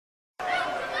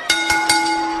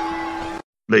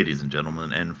Ladies and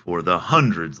gentlemen, and for the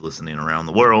hundreds listening around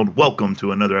the world, welcome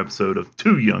to another episode of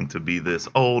Too Young to Be This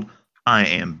Old. I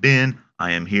am Ben.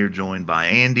 I am here joined by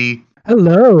Andy.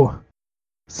 Hello.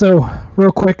 So,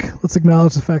 real quick, let's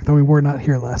acknowledge the fact that we were not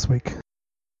here last week.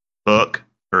 Fuck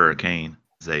Hurricane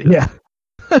Zeta. Yeah.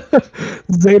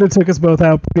 Zeta took us both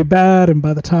out pretty bad, and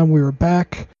by the time we were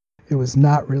back, it was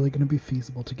not really going to be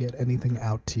feasible to get anything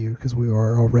out to you because we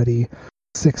were already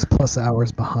 6+ hours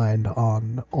behind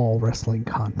on all wrestling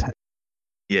content.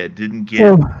 Yeah, didn't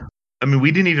get...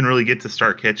 we didn't even really get to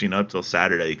start catching up till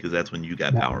Saturday because that's when you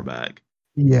got power back.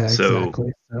 Yeah,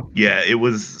 exactly. Yeah, it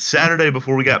was Saturday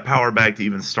before we got power back to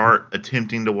even start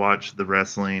attempting to watch the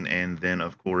wrestling, and then,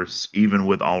 of course, even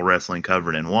with all wrestling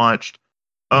covered and watched,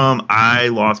 I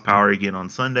lost power again on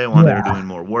Sunday while they were doing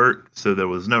more work, so there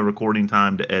was no recording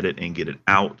time to edit and get it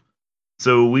out.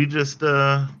 So we just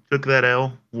took that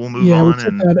L. We'll move on. We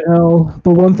took that L. The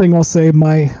one thing I'll say,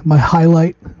 my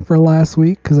highlight for last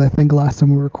week, because I think last time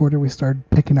we recorded, we started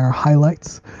picking our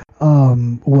highlights,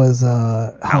 was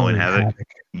Halloween Havoc.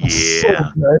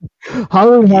 Yeah. So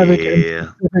Halloween Havoc, and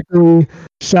specifically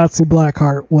Shotzi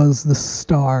Blackheart, was the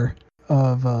star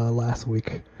of last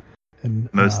week.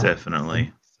 And most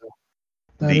definitely. So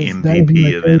the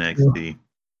MVP of NXT.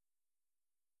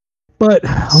 But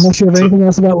unless you have anything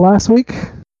else about last week?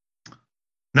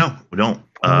 No, we don't.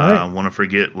 Right. I want to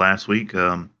forget last week,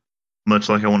 much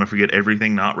like I want to forget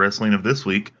everything not wrestling of this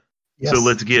week. Yes. So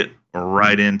let's get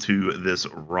right into this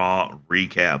Raw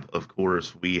recap. Of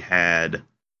course, we had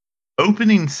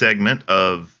opening segment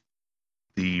of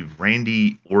the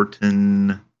Randy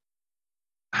Orton.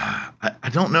 I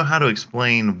don't know how to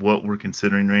explain what we're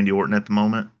considering Randy Orton at the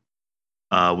moment.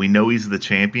 We know he's the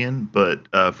champion, but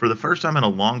for the first time in a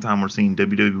long time, we're seeing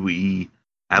WWE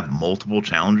have multiple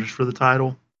challengers for the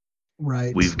title.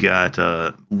 Right. We've got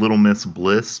Little Miss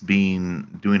Bliss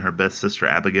doing her best sister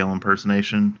Abigail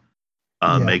impersonation,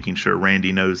 making sure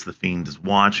Randy knows the Fiend is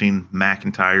watching.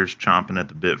 McIntyre's chomping at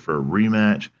the bit for a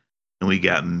rematch. And we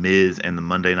got Miz and the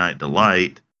Monday Night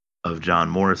Delight of John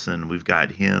Morrison. We've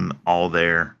got him all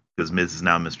there because Miz is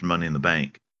now Mr. Money in the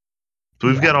Bank. So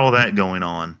we've got all that going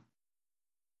on.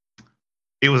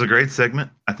 It was a great segment.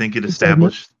 I think it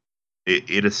established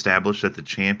that the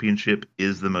championship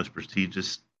is the most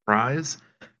prestigious prize,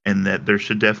 and that there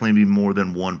should definitely be more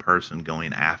than one person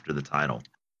going after the title.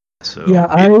 So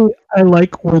I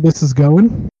like where this is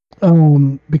going,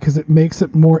 because it makes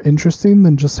it more interesting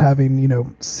than just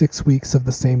having 6 weeks of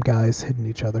the same guys hitting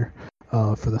each other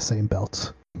for the same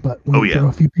belts. But when you throw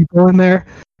a few people in there,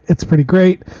 it's pretty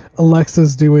great.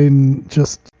 Alexa's doing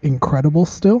just incredible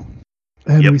still.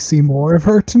 And we see more of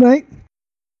her tonight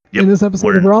in this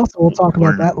episode of Raw, so we'll talk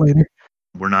about that later.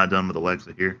 We're not done with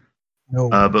Alexa here. No.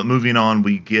 But moving on,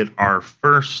 we get our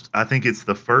first, I think it's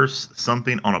the first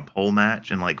something on a pole match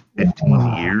in like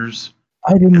 15 years.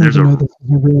 I didn't even know this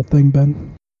was a real thing,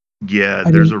 Ben. Yeah,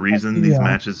 there's a reason these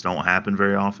matches don't happen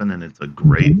very often, and it's a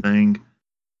great thing.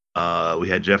 We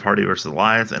had Jeff Hardy versus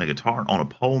Elias and a guitar on a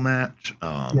pole match.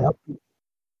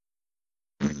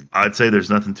 I'd say there's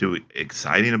nothing too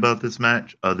exciting about this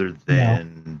match other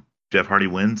than Jeff Hardy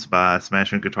wins by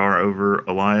smashing a guitar over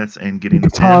Elias and getting the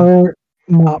guitar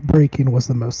not breaking was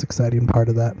the most exciting part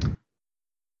of that.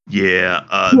 Yeah,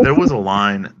 there was a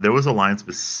line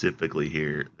specifically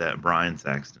here that Brian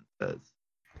Saxton says.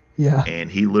 Yeah. And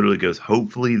he literally goes,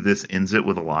 "Hopefully this ends it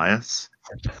with Elias."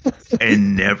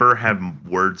 And never have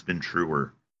words been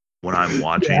truer when I'm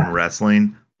watching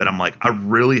wrestling. That I'm like, I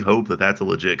really hope that that's a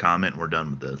legit comment and we're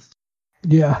done with this.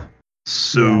 Yeah.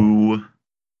 So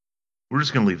we're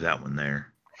just going to leave that one there.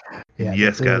 Yeah,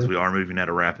 yes, guys, we are moving at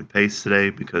a rapid pace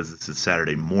today because this is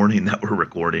Saturday morning that we're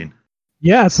recording.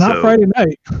 Yeah, it's not Friday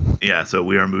night. Yeah, so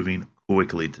we are moving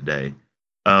quickly today.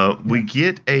 We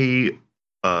get a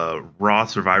Raw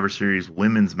Survivor Series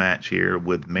women's match here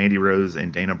with Mandy Rose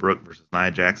and Dana Brooke versus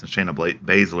Nia Jax and Shayna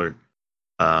Baszler.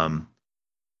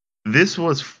 This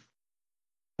was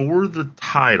for the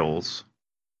titles,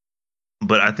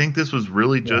 but I think this was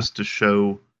really just to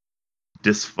show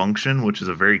dysfunction, which is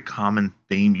a very common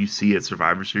theme you see at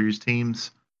Survivor Series teams.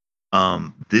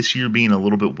 This year being a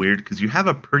little bit weird because you have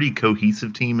a pretty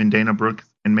cohesive team in Dana Brooke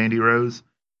and Mandy Rose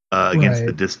against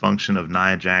the dysfunction of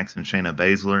Nia Jax and Shayna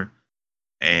Baszler.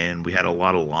 And we had a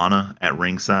lot of Lana at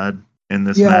ringside in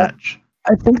this match.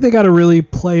 I think they got to really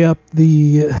play up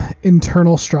the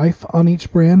internal strife on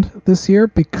each brand this year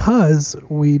because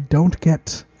we don't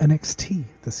get NXT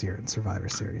this year in Survivor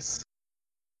Series.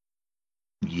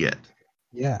 Yet.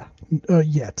 Yeah,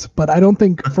 yet. But I don't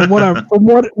think from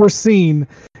what we're seeing,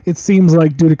 it seems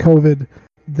like due to COVID,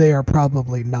 they are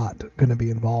probably not going to be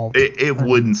involved. It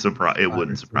wouldn't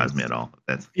surprise me at all.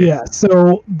 Yeah.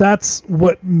 So that's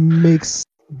what makes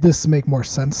this make more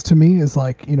sense to me, is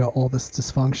like, all this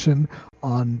dysfunction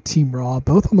on Team Raw,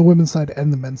 both on the women's side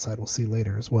and the men's side. We'll see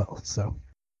later as well. So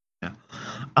yeah,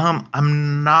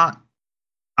 I'm not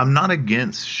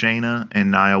against Shayna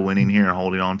and Nia winning here and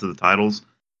holding on to the titles,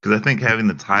 because I think having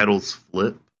the titles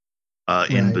flip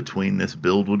in between this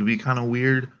build would be kind of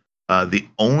weird. The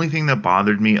only thing that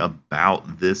bothered me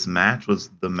about this match was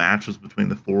between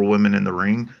the 4 women in the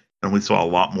ring, and we saw a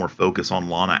lot more focus on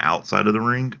Lana outside of the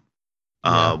ring.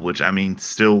 Which, I mean,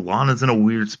 still, Lana's in a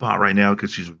weird spot right now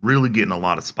because she's really getting a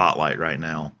lot of spotlight right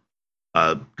now,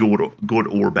 good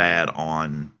or bad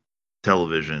on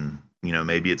television.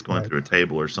 Maybe it's going through a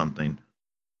table or something.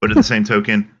 But at the same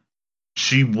token,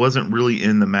 she wasn't really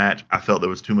in the match. I felt there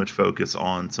was too much focus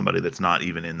on somebody that's not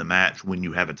even in the match when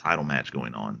you have a title match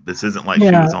going on. This isn't like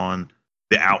she was on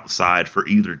the outside for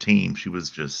either team. She was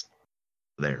just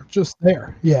there. Just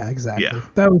there. Yeah, exactly. Yeah.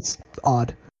 That was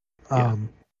odd.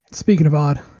 Speaking of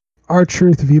odd,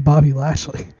 R-Truth v. Bobby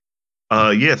Lashley.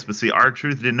 Yes, but see,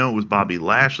 R-Truth didn't know it was Bobby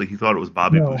Lashley. He thought it was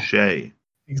Bobby Boucher.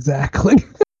 Exactly.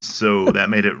 So that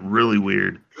made it really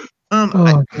weird.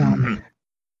 God.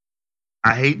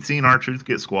 I hate seeing R-Truth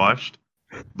get squashed,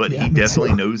 but he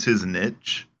definitely knows his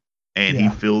niche, and he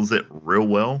feels it real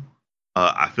well.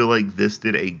 I feel like this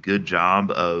did a good job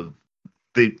of...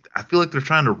 I feel like they're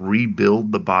trying to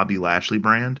rebuild the Bobby Lashley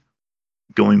brand,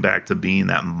 going back to being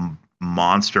that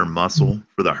monster muscle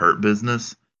for the Hurt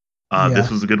Business.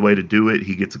 This was a good way to do it.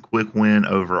 He gets a quick win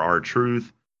over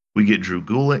R-Truth. We get Drew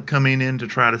Gulak coming in to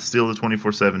try to steal the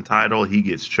 24/7 title. He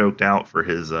gets choked out for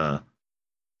his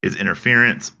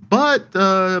interference, but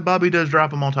Bobby does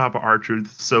drop him on top of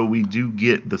R-Truth, so we do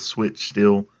get the switch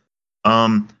still.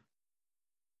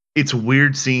 It's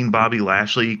weird seeing Bobby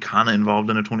Lashley kind of involved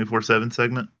in a 24/7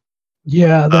 segment.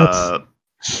 Yeah, that's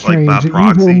strange. Like by it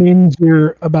proxy. Usually means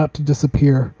you're about to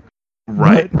disappear.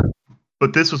 Right.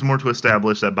 But this was more to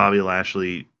establish that Bobby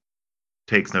Lashley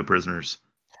takes no prisoners.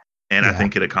 And I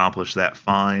think it accomplished that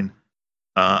fine.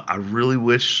 I really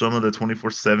wish some of the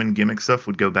 24/7 gimmick stuff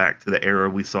would go back to the era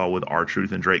we saw with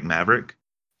R-Truth and Drake Maverick.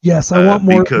 Yes, I want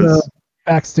more of the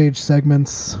backstage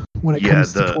segments when it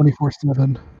comes to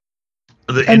 24/7.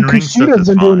 The in-ring stuff is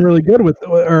been fine. Doing really good with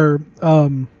Akira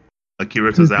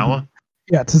Tozawa?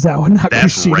 Yeah, Tozawa, not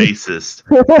That's Kushida. Racist.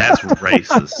 That's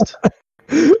racist.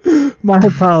 My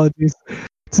apologies.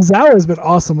 Tozawa has been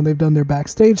awesome when they've done their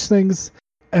backstage things,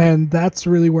 and that's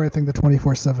really where I think the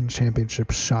 24/7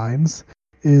 championship shines,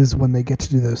 is when they get to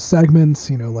do those segments.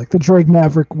 Like the Drake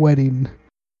Maverick wedding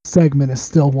segment is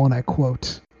still one I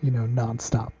quote,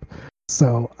 nonstop.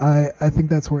 So I think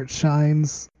that's where it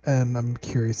shines, and I'm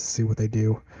curious to see what they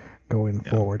do going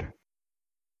forward.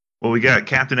 Well, we got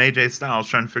Captain AJ Styles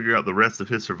trying to figure out the rest of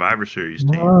his Survivor Series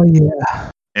team. Oh, yeah.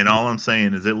 And all I'm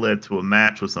saying is it led to a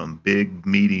match with some big,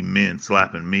 meaty men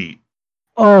slapping meat.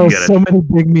 Oh, so many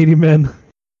big, meaty men.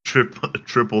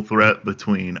 Triple threat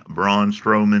between Braun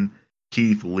Strowman,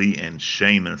 Keith Lee, and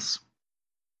Sheamus.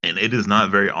 And it is not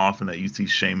very often that you see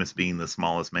Sheamus being the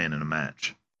smallest man in a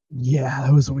match. Yeah,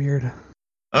 that was weird.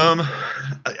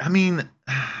 I mean,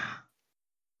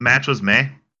 match was meh.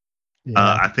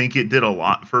 Yeah. I think it did a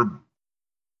lot for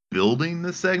building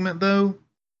the segment, though.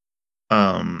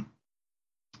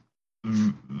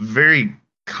 Very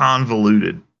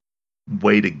convoluted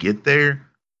way to get there,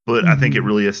 but I think it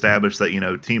really established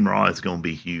that Team Raw is going to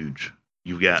be huge.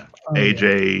 You've got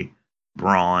AJ,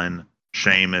 Braun,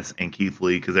 Sheamus, and Keith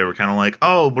Lee, because they were kind of like,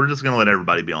 we're just going to let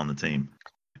everybody be on the team.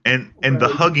 And the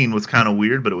hugging was kind of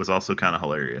weird, but it was also kind of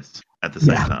hilarious at the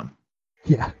same time.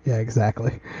 Yeah,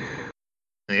 exactly.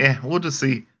 Yeah, we'll just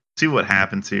see what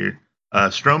happens here.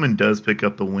 Strowman does pick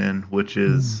up the win, which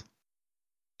is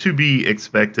to be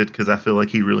expected, because I feel like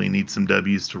he really needs some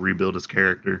W's to rebuild his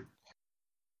character.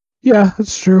 Yeah,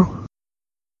 that's true.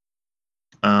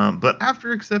 But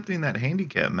after accepting that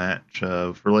handicap match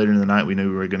for later in the night, we knew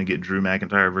we were going to get Drew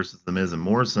McIntyre versus The Miz and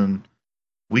Morrison.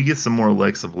 We get some more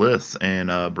Alexa Bliss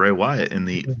and Bray Wyatt in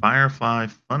the Firefly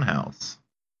Funhouse.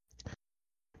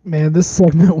 Man, this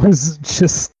segment was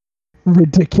just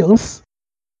ridiculous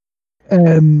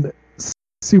and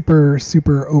super,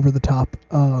 super over the top.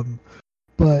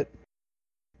 But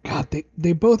God,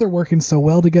 they both are working so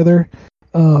well together.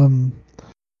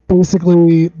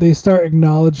 Basically, they start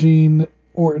acknowledging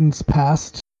Orton's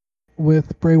past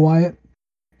with Bray Wyatt,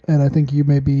 and I think you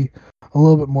may be a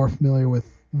little bit more familiar with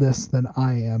this than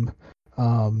I am.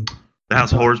 The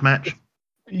House of Horrors match?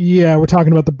 Yeah, we're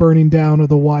talking about the burning down of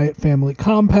the Wyatt family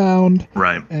compound.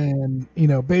 Right. And,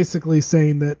 basically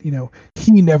saying that,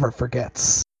 he never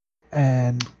forgets.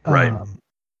 And Right.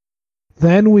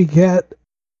 then we get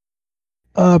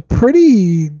a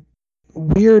pretty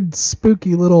weird,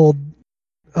 spooky little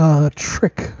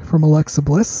trick from Alexa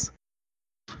Bliss.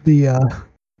 The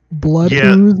blood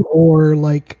ooze or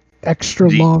like extra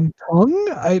long tongue.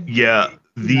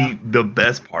 The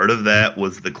best part of that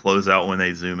was the closeout when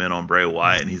they zoom in on Bray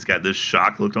Wyatt and he's got this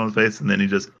shocked look on his face, and then he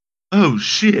just, oh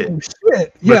shit.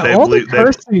 Yeah, all the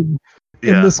cursing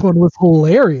in this one was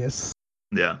hilarious.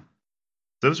 Yeah.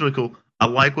 That was really cool. I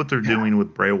like what they're doing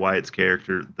with Bray Wyatt's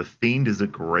character. The Fiend is a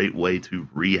great way to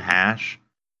rehash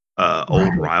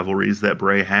old rivalries that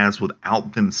Bray has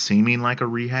without them seeming like a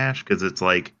rehash, because it's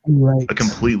like a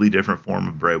completely different form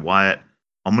of Bray Wyatt.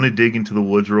 I'm going to dig into the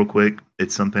woods real quick.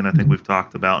 It's something I think we've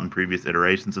talked about in previous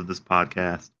iterations of this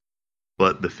podcast,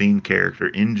 but the Fiend character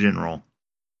in general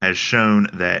has shown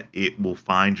that it will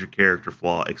find your character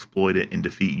flaw, exploit it, and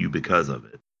defeat you because of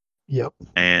it. Yep.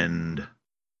 And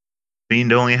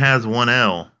Fiend only has one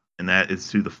L, and that is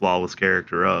to the flawless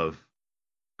character of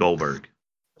Goldberg.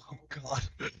 Oh, God.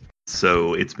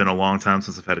 So it's been a long time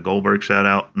since I've had a Goldberg shout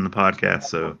out in the podcast.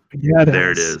 So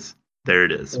there it is. There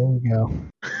it is. There we go.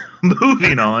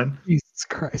 Moving on. Jesus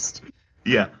Christ.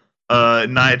 Yeah.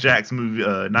 Nia Jax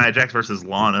versus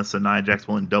Lana. So Nia Jax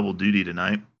won double duty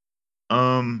tonight.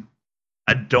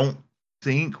 I don't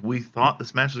think we thought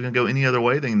this match was going to go any other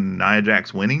way than Nia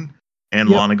Jax winning and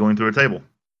Lana going through a table.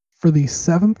 For the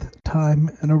 7th time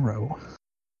in a row.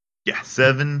 Yeah,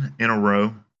 7 in a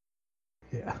row.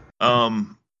 Yeah.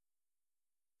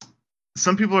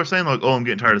 Some people are saying, like, oh, I'm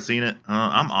getting tired of seeing it.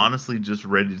 I'm honestly just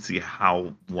ready to see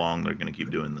how long they're going to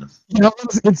keep doing this. You know,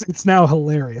 it's now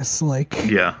hilarious. Like,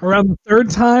 around the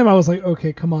 3rd time, I was like,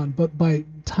 okay, come on. But by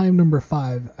time number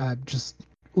 5, I'm just,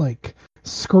 like,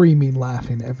 screaming,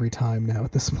 laughing every time now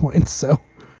at this point, so.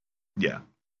 Yeah.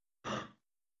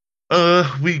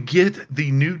 We get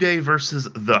the New Day versus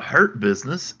the Hurt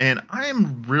Business, and I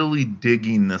am really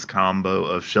digging this combo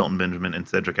of Shelton Benjamin and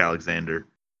Cedric Alexander.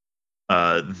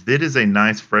 That is a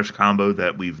nice, fresh combo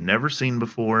that we've never seen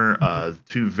before.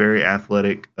 2 very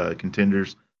athletic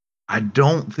contenders. I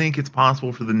don't think it's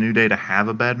possible for the New Day to have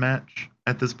a bad match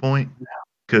at this point,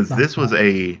 because this was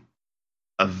a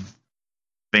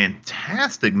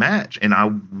fantastic match, and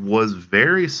I was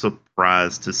very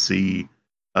surprised to see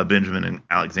Benjamin and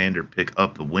Alexander pick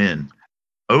up the win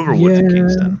over Woods and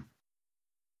Kingston.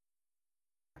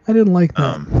 I didn't like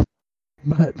that.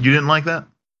 But you didn't like that?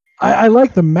 I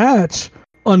liked the match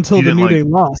until the New Day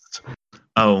lost.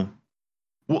 Oh.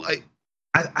 Well,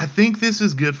 I think this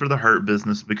is good for the Hurt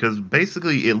Business, because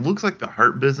basically it looks like the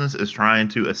Hurt Business is trying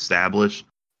to establish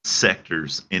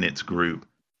sectors in its group.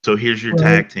 So here's your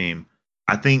tag team.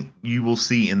 I think you will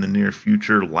see in the near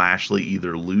future Lashley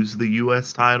either lose the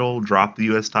U.S. title, drop the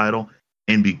U.S. title,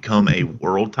 and become a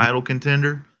world title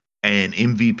contender, and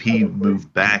MVP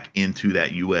move back into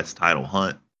that U.S. title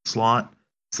hunt slot.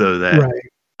 So that,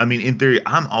 I mean, in theory,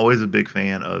 I'm always a big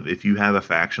fan of, if you have a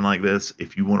faction like this,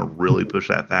 if you want to really push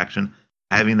that faction,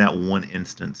 having that one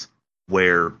instance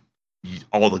where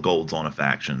all the gold's on a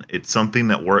faction. It's something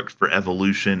that worked for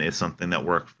Evolution. It's something that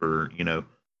worked for,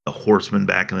 the Horsemen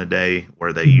back in the day,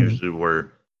 where they usually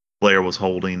were, Flair was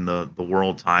holding the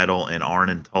world title and Arn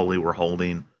and Tully were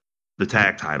holding the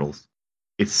tag titles.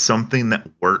 It's something that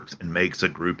works and makes a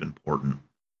group important.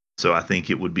 So I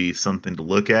think it would be something to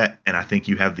look at, and I think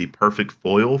you have the perfect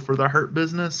foil for the Hurt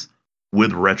Business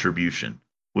with Retribution,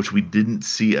 which we didn't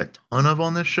see a ton of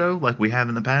on this show like we have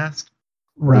in the past.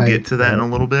 We'll get to that in a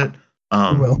little bit.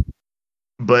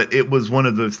 But it was one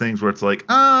of those things where it's like,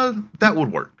 that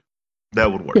would work. That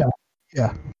would work.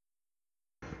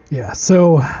 Yeah.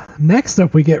 So next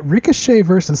up, we get Ricochet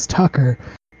versus Tucker.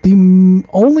 The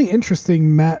only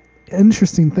interesting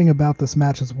thing about this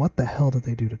match is, what the hell did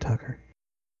they do to Tucker?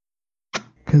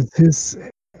 Because his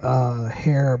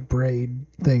hair braid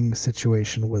thing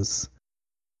situation was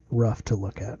rough to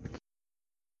look at.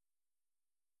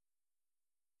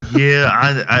 Yeah,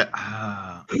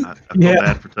 I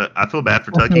feel bad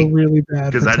for Tucky. Really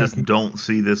bad because I just don't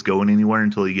see this going anywhere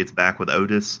until he gets back with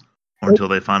Otis, or until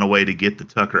they find a way to get the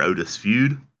Tucker Otis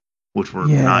feud, which we're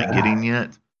not getting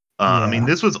yet. I mean,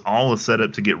 this was all a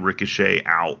setup to get Ricochet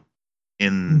out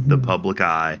in the public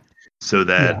eye, so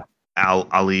that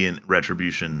Ali and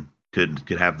Retribution could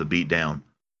have the beat down.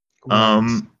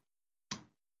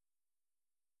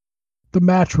 The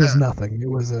match was nothing. It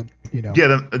was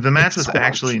the match was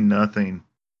actually nothing.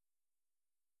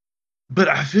 But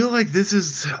I feel like this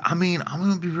is, I mean, I'm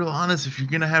going to be real honest. If you're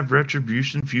going to have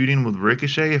Retribution feuding with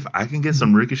Ricochet, if I can get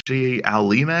some Ricochet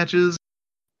Ali matches,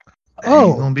 I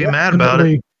ain't going to be mad about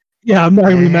it. Yeah, I'm not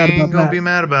going to be mad about that. Be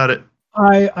mad about it.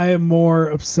 I am more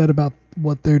upset about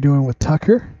what they're doing with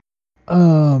Tucker.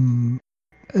 And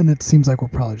it seems like we'll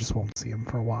probably just won't see him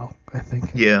for a while, I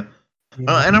think. Yeah. And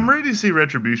I'm ready to see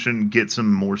Retribution get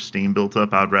some more steam built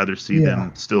up. I'd rather see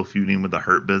them still feuding with the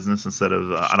Hurt Business instead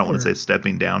of, I don't want to say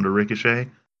stepping down to Ricochet.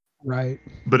 Right.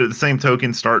 But at the same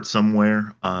token, start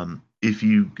somewhere. If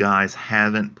you guys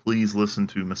haven't, please listen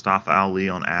to Mustafa Ali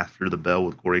on After the Bell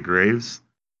with Corey Graves,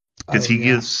 because he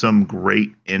gives some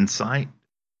great insight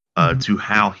to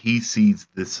how he sees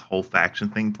this whole faction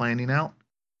thing planning out.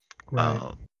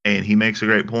 Right. And he makes a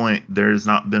great point. There's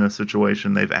not been a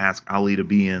situation they've asked Ali to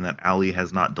be in that Ali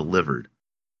has not delivered.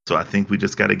 So I think we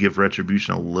just got to give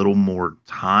Retribution a little more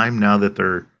time now that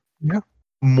they're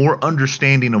more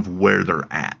understanding of where they're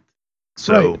at.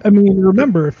 So, right. I mean,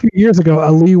 remember a few years ago,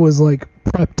 Ali was like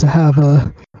prepped to have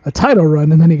a title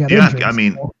run, and then he got injured. I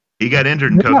mean, he got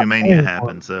injured and Kobe Mania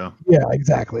happened. So yeah,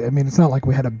 exactly. I mean, it's not like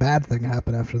we had a bad thing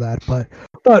happen after that,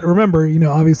 but remember,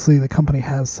 obviously the company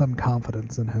has some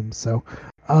confidence in him, so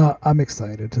I'm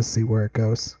excited to see where it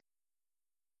goes.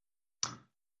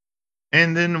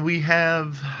 And then we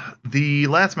have the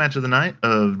last match of the night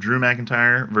of Drew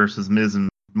McIntyre versus Miz and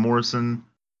Morrison.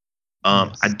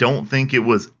 I don't think it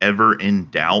was ever in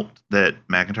doubt that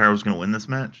McIntyre was going to win this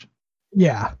match.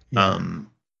 Yeah.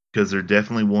 Because they're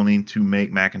definitely wanting to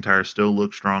make McIntyre still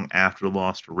look strong after the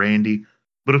loss to Randy.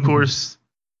 But of course,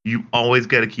 you always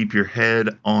got to keep your head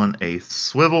on a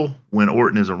swivel when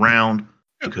Orton is around,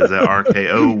 because that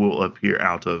RKO will appear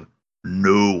out of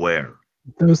nowhere.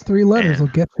 Those 3 letters will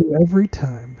get you every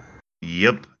time.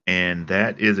 Yep. And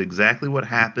that is exactly what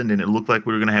happened. And it looked like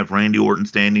we were going to have Randy Orton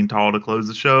standing tall to close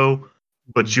the show.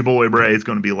 But your boy Bray is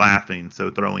going to be laughing, so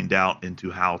throwing doubt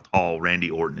into how tall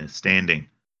Randy Orton is standing.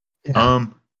 Yeah.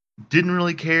 Didn't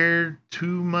really care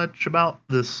too much about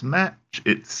this match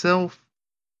itself.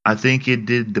 I think it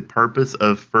did the purpose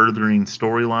of furthering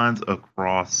storylines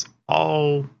across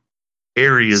all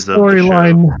areas of the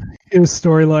show. It was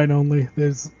storyline only.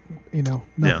 There's,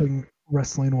 nothing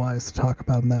wrestling-wise to talk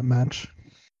about in that match.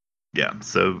 Yeah,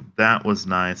 so that was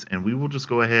nice. And we will just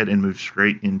go ahead and move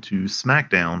straight into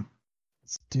SmackDown.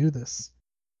 Let's do this.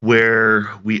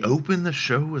 Where we open the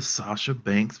show with Sasha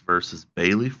Banks versus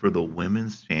Bayley for the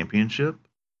Women's Championship.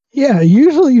 Yeah,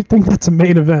 usually you think that's a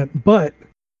main event, but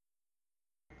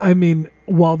I mean,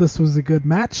 while this was a good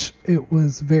match, it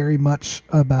was very much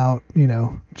about,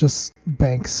 just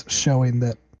Banks showing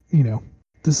that,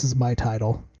 this is my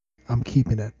title. I'm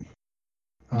keeping it.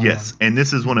 Yes, and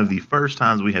this is one of the first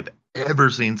times we have ever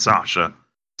seen Sasha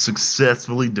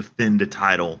successfully defend a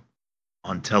title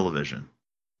on television.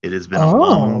 It has been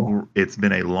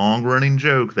a long running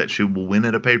joke that she will win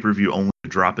at a pay-per-view only to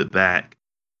drop it back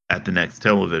at the next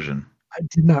television. I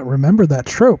did not remember that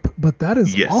trope, but that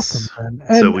is awesome, man.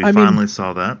 And, so we finally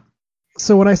saw that.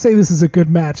 So when I say this is a good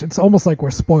match, it's almost like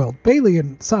we're spoiled. Bayley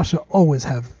and Sasha always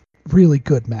have really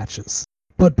good matches,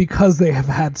 but because they have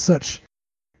had such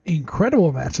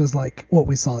incredible matches like what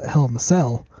we saw at Hell in the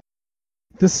Cell,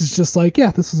 this is just like,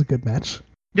 this is a good match.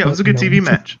 Yeah, it was a good TV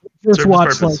match. Just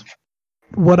watch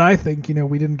what I think,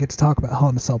 we didn't get to talk about Hell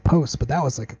in a Cell post, but that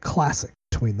was like a classic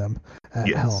between them at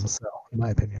Hell in a Cell, in my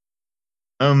opinion.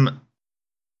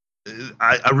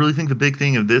 I really think the big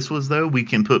thing of this was, though, we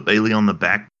can put Bayley on the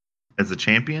back as a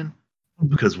champion,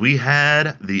 because we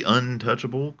had the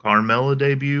untouchable Carmella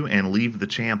debut and leave the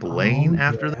champ laying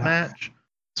after the match.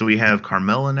 So we have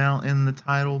Carmella now in the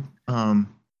title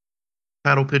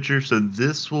picture. So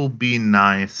this will be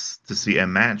nice to see a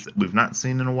match that we've not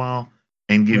seen in a while,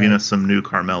 and giving us some new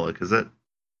Carmella, because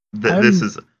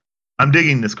I'm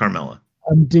digging this Carmella.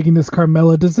 I'm digging this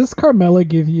Carmella. Does this Carmella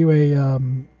give you a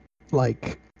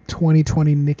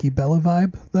 2020 Nikki Bella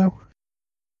vibe, though?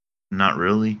 Not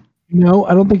really. No,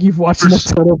 I don't think you've watched enough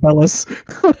Total Bellas.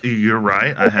 You're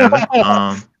right, I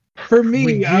haven't. For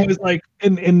me, I was like,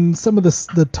 in some of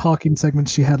the talking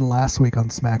segments she had last week on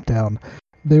SmackDown,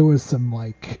 there was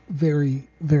some very,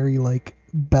 very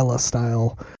Bella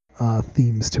style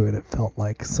themes to it. It felt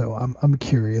like, so I'm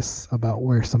curious about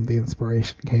where some of the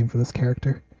inspiration came for this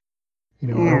character.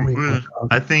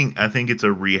 I think it's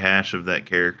a rehash of that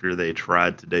character they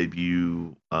tried to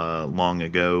debut long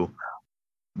ago.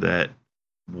 That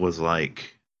was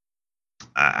like,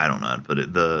 I don't know how to put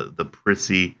it. The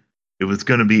prissy. It was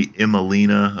going to be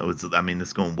Emmalina. This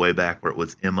is going way back where it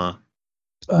was Emma.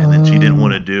 And then she didn't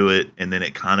want to do it. And then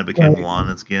it kind of became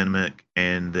Lana's gimmick.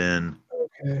 And then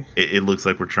it looks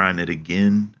like we're trying it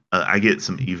again. I get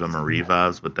some Eva Marie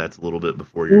vibes, but that's a little bit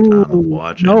before your time of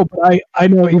watching. No, but I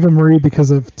know Eva Marie because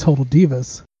of Total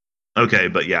Divas. Okay,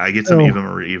 but yeah, I get some Eva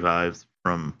Marie vibes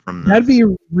from this. That'd be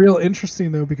real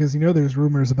interesting, though, because there's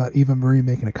rumors about Eva Marie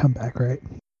making a comeback, right?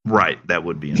 Right, that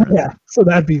would be interesting. Yeah, so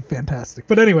that'd be fantastic.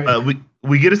 But anyway,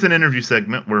 we get us an interview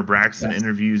segment where Braxton yes.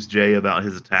 interviews Jay about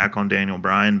his attack on Daniel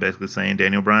Bryan, basically saying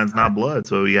Daniel Bryan's not blood,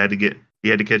 so he had to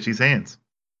catch these hands.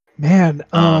 Man,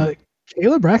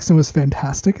 Kayla Braxton was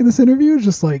fantastic in this interview,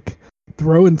 just like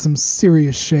throwing some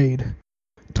serious shade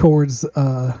towards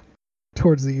the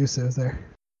Usos there.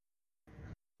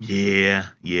 Yeah.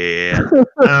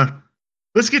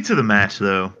 Let's get to the match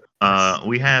though.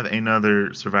 We have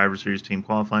another Survivor Series team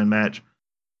qualifying match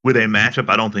with a matchup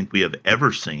I don't think we have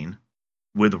ever seen,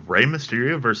 with Rey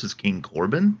Mysterio versus King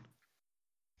Corbin.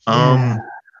 Yeah.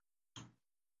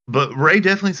 But Rey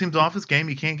definitely seems off his game.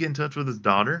 He can't get in touch with his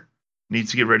daughter.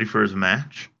 Needs to get ready for his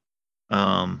match.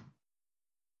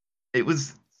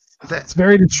 It's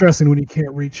very distressing when you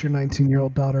can't reach your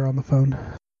 19-year-old daughter on the phone.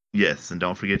 Yes, and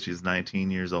don't forget she's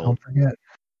 19 years old. Don't forget.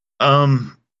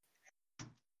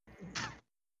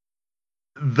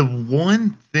 The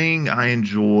one thing I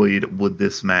enjoyed with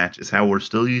this match is how we're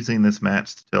still using this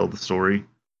match to tell the story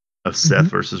of Seth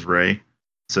versus Rey.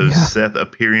 So Seth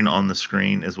appearing on the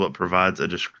screen is what provides a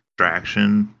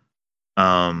distraction.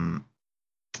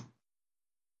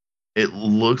 It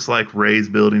looks like Rey's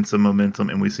building some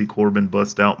momentum, and we see Corbin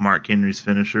bust out Mark Henry's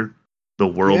finisher, the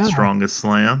world's strongest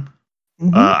slam.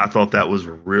 I thought that was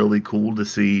really cool to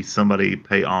see somebody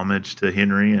pay homage to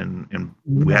Henry, and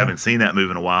we haven't seen that move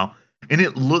in a while. And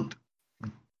it looked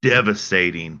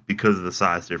devastating because of the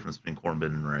size difference between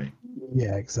Corbin and Rey.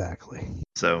 Yeah, exactly.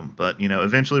 So, but,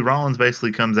 eventually Rollins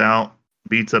basically comes out,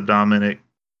 beats up Dominic,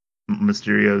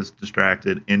 Mysterio's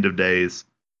distracted, end of days.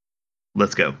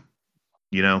 Let's go.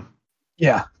 Yeah.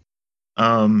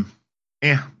 Don't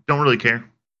really care.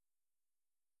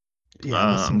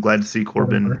 Yeah, I'm glad to see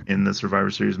Corbin in the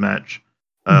Survivor Series match.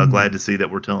 Glad to see that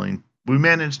we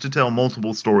managed to tell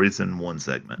multiple stories in one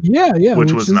segment. Yeah,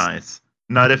 which was nice.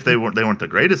 Not if they weren't the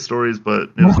greatest stories, but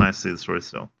it was nice to see the stories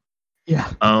still.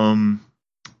 Yeah.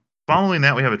 Following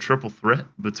that, we have a triple threat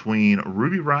between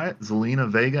Ruby Riott, Zelina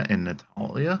Vega, and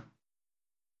Natalya,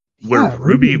 where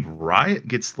Ruby Riott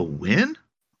gets the win.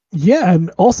 Yeah, and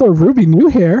also Ruby New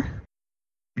Hair.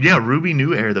 Yeah, Ruby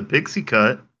New Hair, the pixie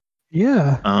cut.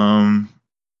 Yeah.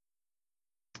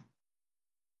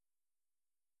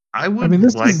 I would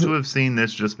like to have seen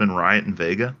this just been Riott and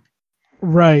Vega.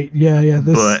 Right. Yeah.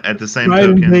 But at the same Riott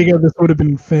token, and Vega, this would have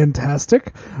been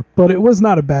fantastic, but it was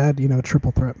not a bad,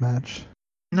 triple threat match.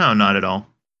 No, not at all.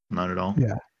 Not at all.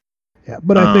 Yeah.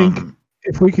 But I think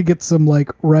if we could get some like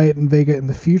Riott and Vega in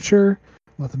the future,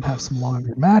 let them have some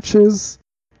longer matches,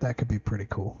 that could be pretty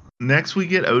cool. Next, we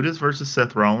get Otis versus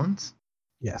Seth Rollins.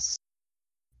 Yes.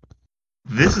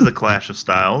 This is a clash of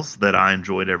styles that I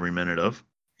enjoyed every minute of.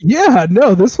 Yeah,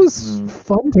 no, this was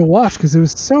fun to watch because it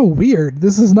was so weird.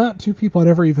 This is not two people I'd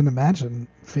ever even imagined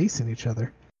facing each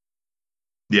other.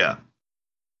 Yeah.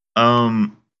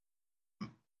 Getting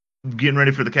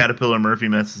ready for the Caterpillar, Murphy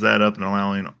messes that up and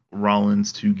allowing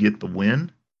Rollins to get the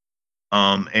win.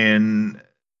 And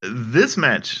this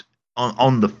match,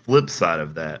 on the flip side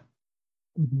of that,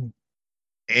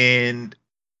 and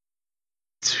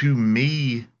to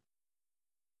me,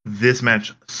 this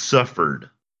match suffered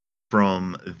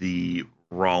from the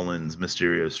Rollins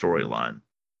Mysterio storyline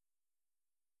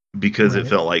because it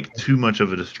felt like too much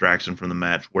of a distraction from the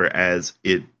match, whereas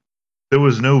there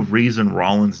was no reason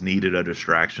Rollins needed a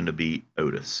distraction to beat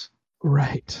Otis.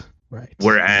 Right.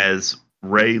 Whereas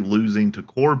Rey losing to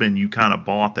Corbin, you kind of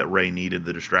bought that Rey needed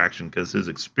the distraction because his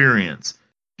experience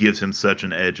gives him such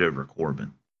an edge over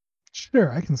Corbin.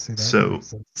 Sure, I can see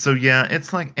that. So yeah,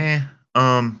 it's like,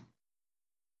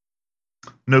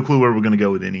 no clue where we're going to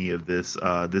go with any of this.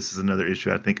 This is another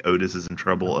issue. I think Otis is in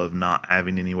trouble of not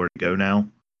having anywhere to go now.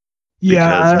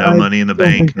 Yeah. Because no Money in the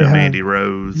Bank, no Mandy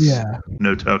Rose,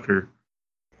 no Tucker.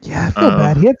 Yeah, I feel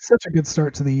bad. He had such a good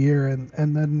start to the year, and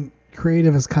then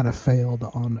creative has kind of failed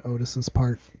on Otis's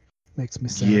part. Makes me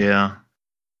sad. Yeah.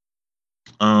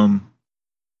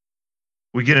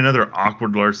 We get another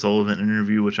awkward Lars Sullivan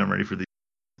interview, which I'm ready for the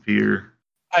appear.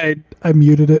 I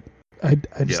muted it. I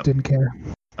just didn't care.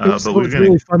 It was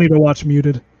really funny to watch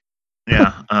muted.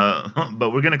 Yeah,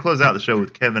 but we're going to close out the show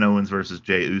with Kevin Owens versus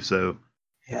Jey Uso.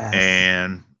 Yes.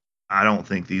 And I don't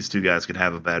think these two guys could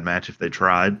have a bad match if they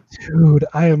tried. Dude,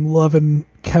 I am loving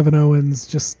Kevin Owens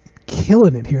just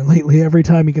killing it here lately. Every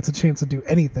time he gets a chance to do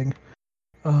anything,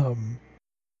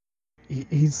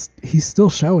 he's still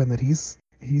showing that he's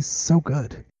so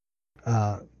good.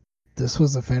 This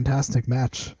was a fantastic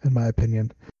match, in my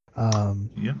opinion.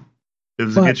 Yeah, it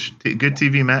was a good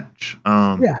TV match.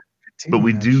 But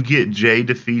we do get Jay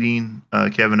defeating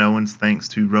Kevin Owens thanks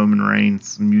to Roman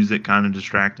Reigns' music kind of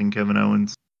distracting Kevin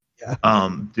Owens. Yeah.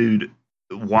 Dude,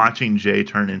 watching Jay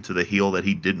turn into the heel that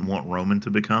he didn't want Roman to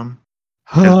become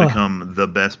has become the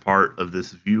best part of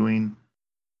this viewing.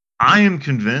 I am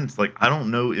convinced, like, I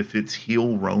don't know if it's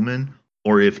heel Roman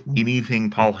or if anything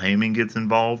Paul Heyman gets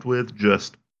involved with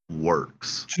just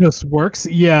works. Just works?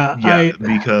 Yeah.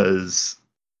 Because...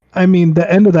 I mean, the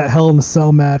end of that Hell in a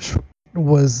Cell match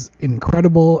was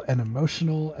incredible and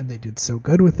emotional, and they did so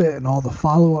good with it, and all the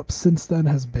follow-up since then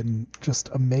has been just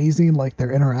amazing, like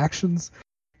their interactions.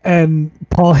 And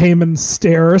Paul Heyman's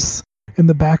stares in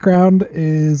the background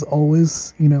is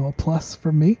always, a plus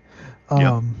for me.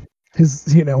 Yep. His,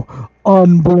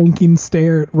 unblinking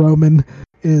stare at Roman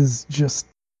is just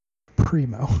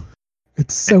primo.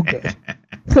 It's so good.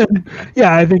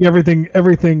 Yeah, I think everything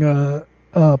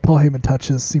Paul Heyman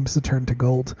touches seems to turn to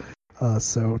gold.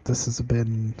 So this has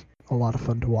been a lot of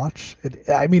fun to watch.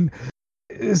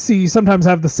 You sometimes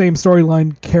have the same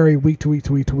storyline carry week to week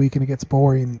to week to week, and it gets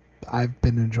boring. I've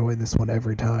been enjoying this one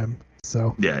every time.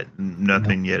 So yeah,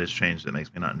 nothing yet has changed that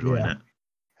makes me not enjoying it.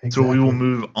 Exactly. So we will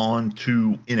move on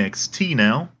to NXT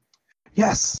now.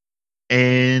 Yes.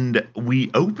 And we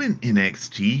open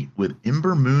NXT with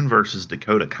Ember Moon versus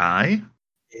Dakota Kai.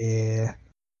 Yeah.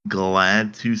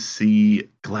 Glad to see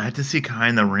Kai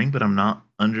in the ring, but I'm not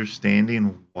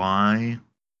understanding why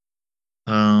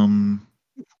she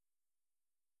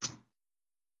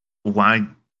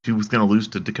was going to lose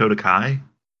to Dakota Kai.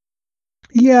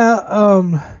 Yeah,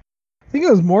 I think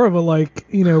it was more of a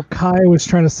Kai was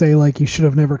trying to say you should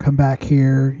have never come back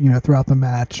here, throughout the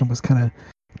match, and was kind of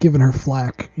giving her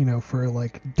flack, for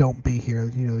don't be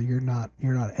here, you're not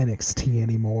NXT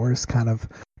anymore. Is kind of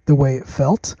the way it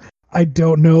felt. I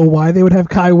don't know why they would have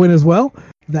Kai win as well.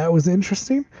 That was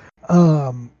interesting.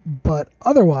 But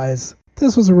otherwise,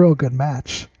 this was a real good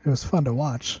match. It was fun to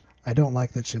watch. I don't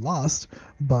like that she lost,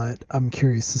 but I'm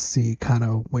curious to see kind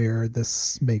of where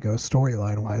this may go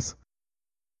storyline-wise.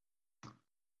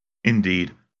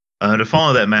 Indeed. To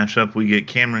follow that matchup, we get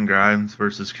Cameron Grimes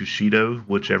versus Kushida,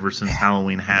 which ever since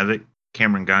Halloween Havoc,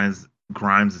 Cameron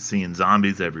Grimes is seeing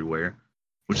zombies everywhere,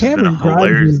 which Cameron has been a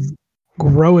hilarious... Grimes is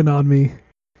growing on me.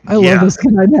 I love this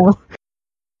guy now.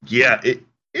 Yeah,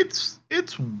 it's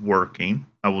working.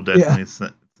 I will definitely say.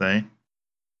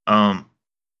 I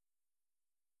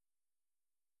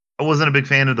wasn't a big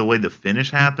fan of the way the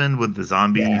finish happened with the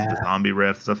zombie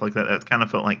ref, stuff like that. That kind of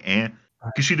felt like,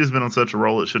 Kushida's been on such a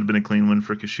roll, it should have been a clean win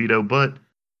for Kushida, but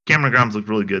Cameron Grimes looked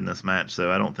really good in this match,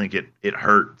 so I don't think it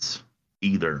hurts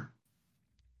either.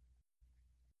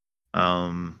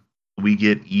 We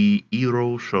get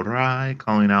Io Shirai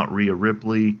calling out Rhea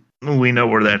Ripley. We know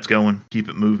where that's going. Keep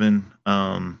it moving.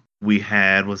 We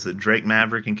had, was it Drake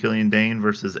Maverick and Killian Dane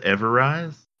versus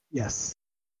Everrise? Yes.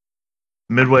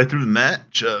 Midway through the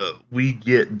match, we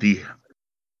get the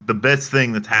best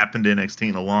thing that's happened to NXT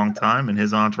in a long time, and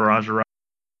his entourage arrives.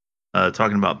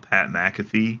 Talking about Pat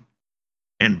McAfee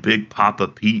and Big Papa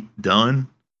Pete Dunne.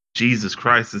 Jesus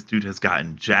Christ, this dude has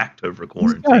gotten jacked over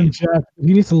quarantine.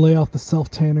 He needs to lay off the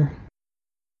self-tanner.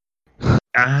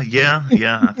 Yeah,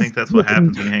 I think that's what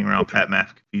happens when you hang around Pat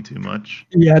McAfee too much.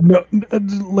 Yeah, no,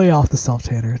 lay off the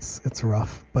self-tanner. It's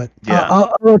rough, but yeah.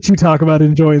 I'll let you talk about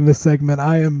enjoying this segment.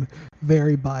 I am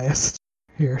very biased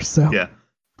here, so yeah.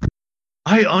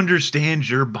 I understand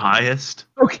you're biased.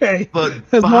 Okay, but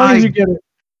as long as you get it.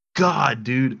 God,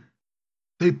 dude,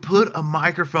 they put a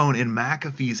microphone in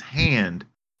McAfee's hand,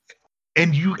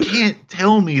 and you can't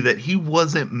tell me that he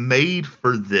wasn't made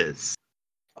for this.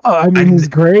 He's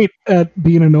great at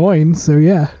being annoying, so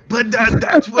yeah. But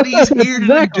that's what he's here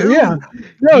to do. Yeah.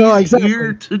 He's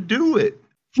here to do it.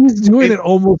 He's doing it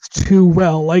almost too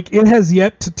well. It has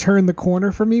yet to turn the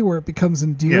corner for me where it becomes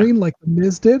endearing, like The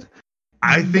Miz did.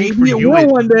 I think maybe for you, it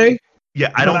will one day. Yeah,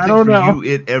 I don't think for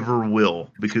you it ever will,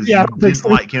 because you didn't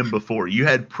like him before. You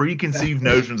had preconceived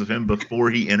notions of him before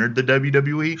he entered the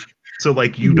WWE, so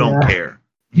you don't care.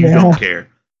 You don't care.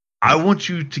 I want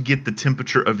you to get the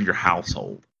temperature of your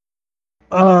household.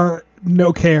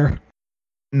 No care.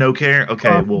 No care?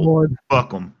 Okay, Lord.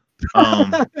 Fuck them.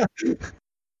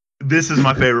 This is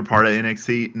my favorite part of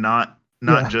NXT, not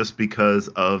just because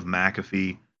of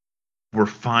McAfee. We're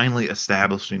finally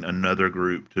establishing another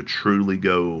group to truly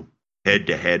go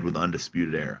head-to-head with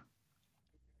Undisputed Era.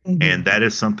 Mm-hmm. And that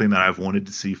is something that I've wanted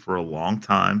to see for a long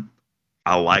time.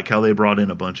 I like how they brought in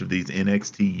a bunch of these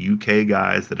NXT UK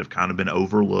guys that have kind of been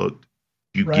overlooked.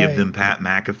 You give them Pat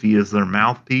McAfee as their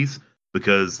mouthpiece,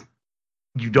 because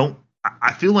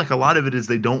I feel like a lot of it is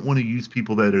they don't want to use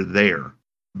people that are there,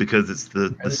 because it's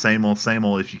the same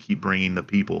old if you keep bringing the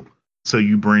people. So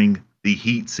you bring the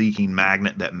heat-seeking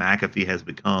magnet that McAfee has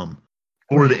become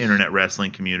for the internet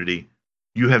wrestling community.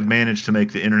 you have managed to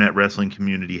make the internet wrestling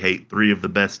community hate 3 of the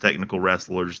best technical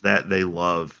wrestlers that they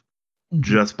love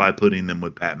just by putting them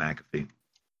with Pat McAfee.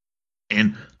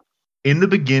 And in the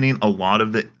beginning, a lot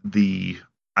of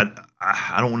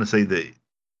I don't want to say that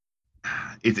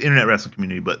it's internet wrestling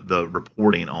community, but the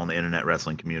reporting on the internet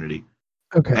wrestling community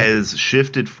has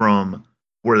shifted from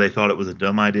where they thought it was a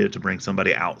dumb idea to bring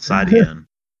somebody outside in,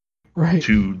 right?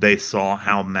 To they saw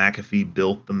how McAfee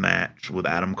built the match with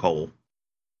Adam Cole.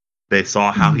 They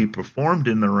saw how he performed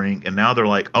in the ring, and now they're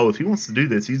like, oh, if he wants to do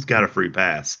this, he's got a free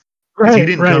pass. Right, he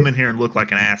didn't come in here and look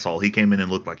like an asshole. He came in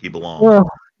and looked like he belonged. Well,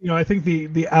 I think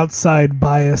the outside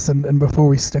bias, and before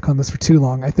we stick on this for too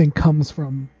long, I think comes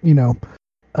from,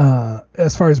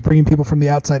 as far as bringing people from the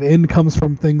outside in, comes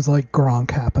from things like Gronk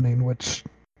happening, which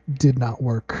did not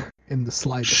work in the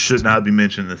slightest. Should not be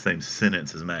mentioned in the same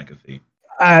sentence as McAfee.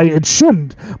 It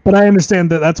shouldn't, but I understand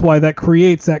that's why that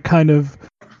creates that kind of,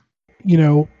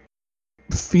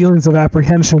 feelings of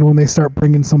apprehension when they start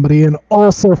bringing somebody in,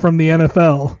 also from the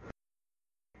NFL.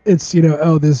 It's,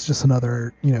 oh, this is just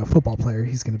another, football player.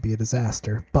 He's going to be a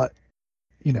disaster. But,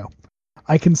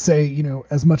 I can say,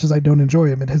 as much as I don't enjoy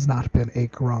him, it has not been a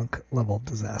Gronk level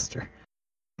disaster.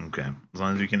 Okay, as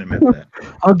long as you can admit that.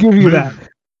 I'll give you that.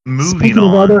 Moving on.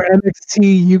 Of other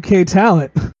NXT UK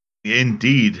talent.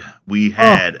 Indeed, we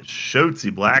had Shotzi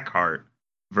Blackheart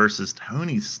versus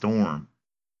Toni Storm,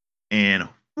 and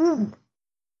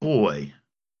boy,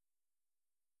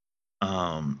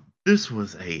 this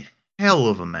was a hell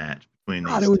of a match between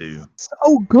these two.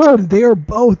 So good. They are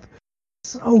both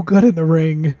so good in the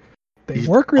ring. They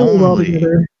work really well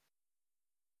together.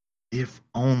 If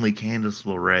only Candice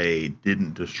LeRae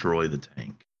didn't destroy the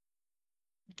tank.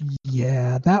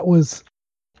 Yeah, that was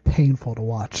painful to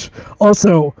watch.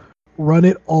 Also, run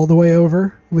it all the way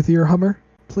over with your Hummer,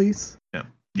 please.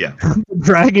 Yeah.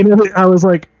 Dragging it. I was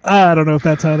like, I don't know if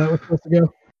that's how that was supposed to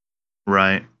go.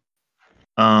 Right.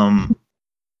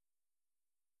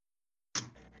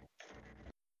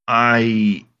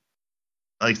 I,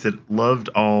 like I said, loved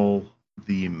all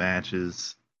the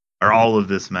matches, or all of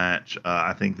this match.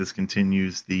 I think this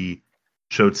continues the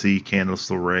Shotzi Candice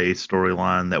LeRae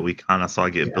storyline that we kind of saw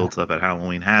get built up at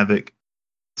Halloween Havoc.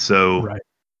 So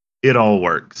it all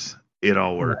works. It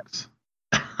all works.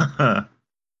 Right.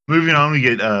 Moving on, we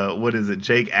get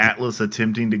Jake Atlas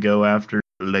attempting to go after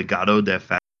Legado de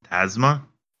Fantasma.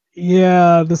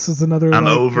 Yeah, this is another.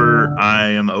 I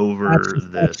am over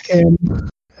this.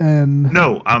 And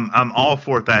no, I'm all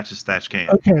for Thatch's Thatch Can.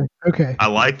 Okay. I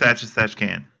like Thatch's Thatch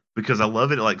Can because I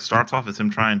love it. It like starts off as him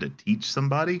trying to teach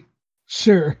somebody.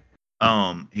 Sure.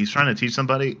 He's trying to teach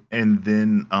somebody, and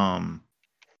then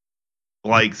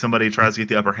like somebody tries to get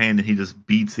the upper hand, and he just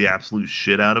beats the absolute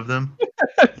shit out of them.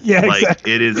 Yeah, like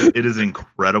exactly. it is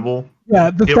incredible. Yeah,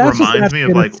 it reminds me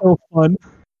of like so fun.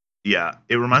 Yeah,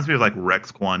 it reminds me of like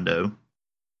Rex Kwon Do.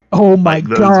 Oh my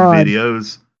god! Those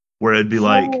videos where it'd be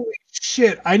like, holy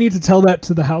shit! I need to tell that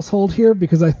to the household here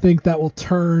because I think that will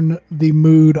turn the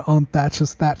mood on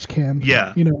Thatch's Thatch Can.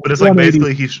 Yeah, but it's like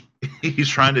basically he's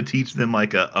trying to teach them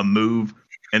like a move,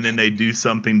 and then they do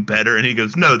something better, and he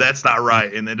goes, "No, that's not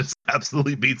right," and then just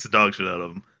absolutely beats the dog shit out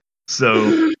of them.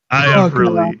 So I have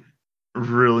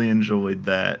really enjoyed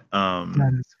that.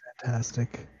 That is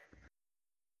fantastic.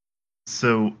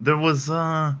 So there was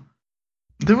a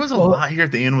lot here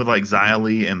at the end with like Xia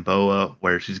Li and Boa,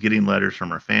 where she's getting letters from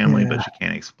her family, but she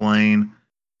can't explain.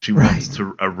 She wants a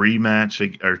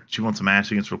rematch, or she wants a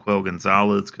match against Raquel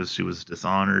Gonzalez because she was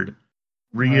dishonored.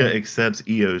 Rhea accepts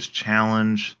Io's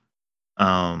challenge.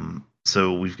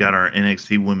 So we've got our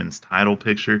NXT Women's title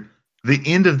picture. The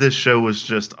end of this show was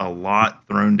just a lot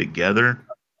thrown together.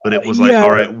 But it was like,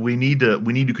 all right, we need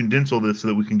to condense all this so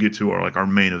that we can get to our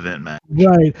main event match.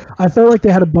 Right. I felt like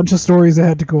they had a bunch of stories that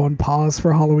had to go on pause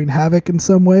for Halloween Havoc in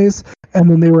some ways, and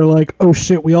then they were like, oh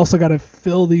shit, we also got to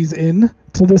fill these in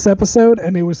to this episode,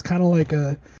 and it was kind of like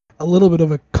a little bit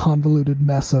of a convoluted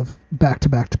mess of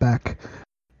back-to-back-to-back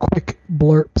quick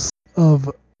blurps of,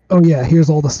 oh yeah, here's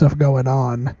all the stuff going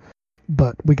on,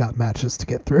 but we got matches to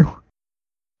get through.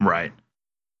 Right.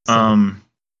 So.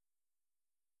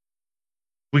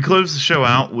 We closed the show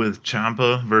out with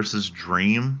Ciampa versus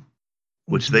Dream,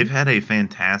 which they've had a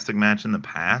fantastic match in the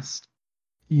past.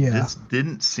 Yeah. This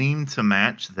didn't seem to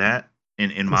match that,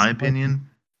 in my opinion.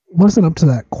 Wasn't up to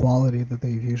that quality that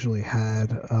they've usually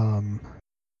had.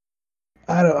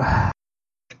 I don't.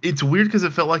 It's weird because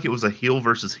it felt like it was a heel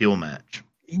versus heel match.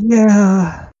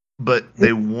 Yeah. But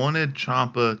they wanted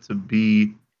Ciampa to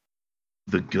be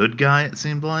the good guy, it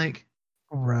seemed like.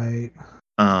 Right.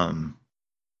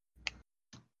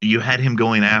 You had him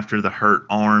going after the hurt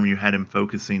arm. You had him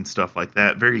focusing stuff like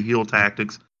that. Very heel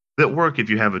tactics. that work if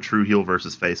you have a true heel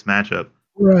versus face matchup.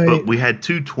 Right. But we had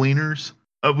two tweeners.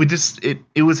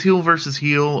 It was heel versus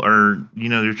heel, or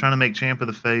they're trying to make champ of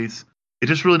the face. It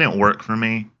just really didn't work for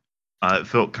me. It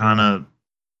felt kind of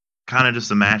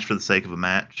just a match for the sake of a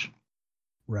match.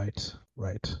 Right.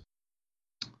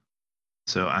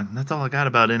 So that's all I got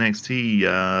about NXT.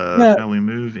 Shall we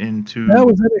move into... That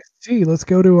was NXT. Let's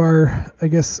go to I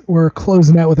guess we're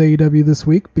closing out with AEW this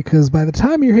week, because by the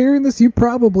time you're hearing this, you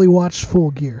probably watched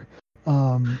Full Gear.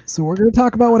 So we're going to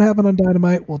talk about what happened on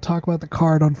Dynamite. We'll talk about the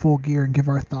card on Full Gear and give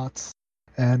our thoughts.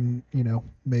 And,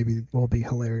 maybe we'll be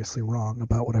hilariously wrong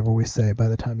about whatever we say by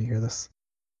the time you hear this.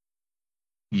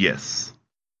 Yes.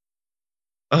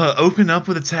 Open up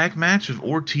with a tag match of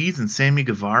Ortiz and Sammy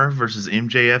Guevara versus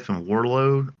MJF and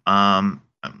Wardlow.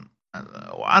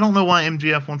 I don't know why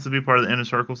MJF wants to be part of the Inner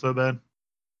Circle so bad.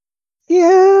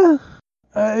 Yeah.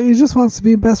 He just wants to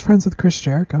be best friends with Chris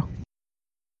Jericho.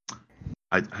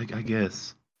 I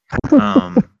guess.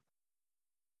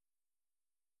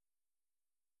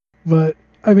 But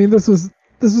I mean, this was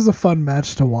a fun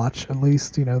match to watch. At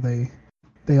least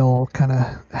they all kind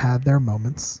of had their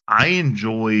moments. I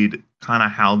enjoyed kind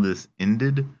of how this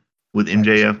ended with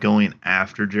MJF going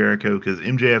after Jericho, because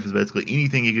MJF is basically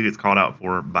anything he gets called out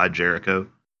for by Jericho.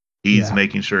 He's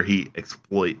making sure he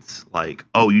exploits, like,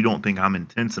 oh, you don't think I'm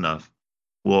intense enough?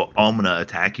 Well, I'm going to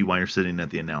attack you while you're sitting at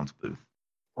the announce booth.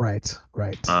 Right.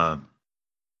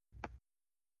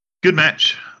 Good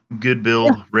match. Good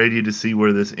build. Yeah. Ready to see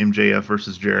where this MJF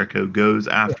versus Jericho goes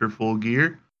after Full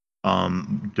Gear.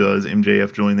 Does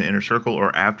MJF join the Inner Circle,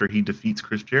 or after he defeats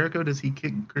Chris Jericho, does he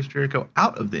kick Chris Jericho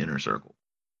out of the Inner Circle?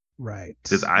 Right.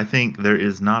 Because I think there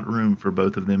is not room for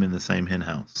both of them in the same hen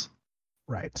house.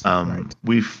 Right.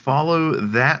 We follow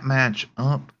that match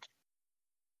up.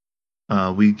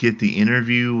 We get the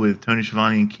interview with Tony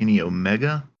Schiavone and Kenny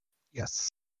Omega. Yes.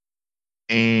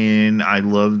 And I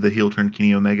love the heel turn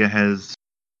Kenny Omega has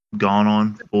gone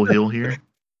on full heel here.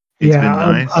 It's been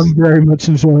nice. I'm very much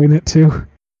enjoying it too.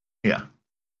 Yeah.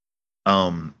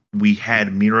 We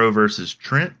had Miro versus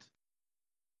Trent.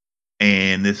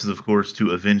 And this is, of course,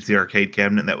 to avenge the arcade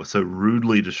cabinet that was so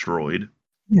rudely destroyed.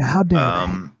 Yeah, how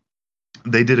dare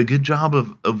they did a good job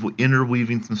of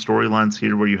interweaving some storylines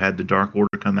here, where you had the Dark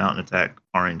Order come out and attack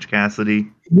Orange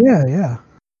Cassidy. Yeah.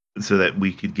 So that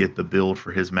we could get the build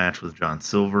for his match with John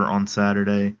Silver on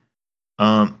Saturday.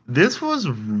 This was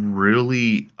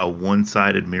really a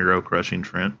one-sided Miro crushing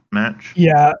Trent match.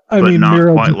 Yeah, I mean,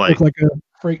 Miro just looked like a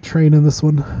freight train in this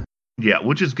one. Yeah,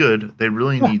 which is good. They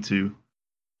really need to.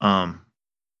 I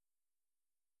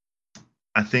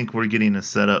think we're getting a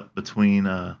setup between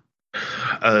I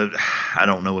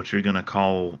don't know what you're gonna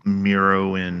call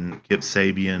Miro and Kip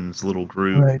Sabian's little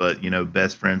group, right. But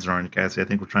best friends are Orange Cassidy. I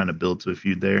think we're trying to build to a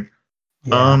feud there.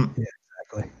 Yeah,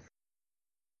 exactly.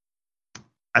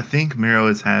 I think Miro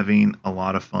is having a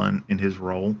lot of fun in his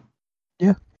role.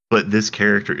 Yeah. But this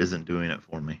character isn't doing it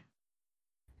for me.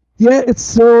 Yeah, it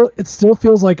still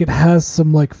feels like it has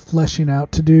some like fleshing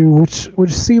out to do,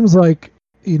 which seems like,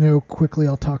 quickly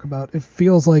I'll talk about. It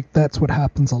feels like that's what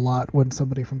happens a lot when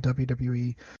somebody from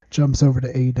WWE jumps over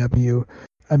to AEW.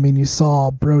 I mean, you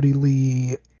saw Brody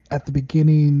Lee at the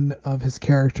beginning of his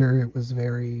character. It was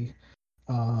very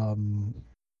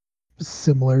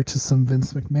similar to some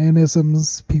Vince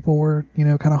McMahonisms. People were,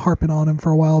 kind of harping on him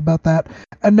for a while about that.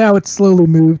 And now it's slowly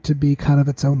moved to be kind of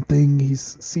its own thing.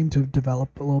 He's seemed to have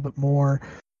developed a little bit more.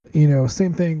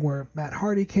 Same thing where Matt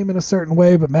Hardy came in a certain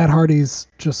way, but Matt Hardy's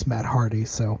just Matt Hardy.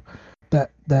 So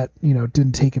that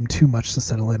didn't take him too much to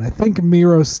settle in. I think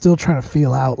Miro's still trying to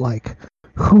feel out, like,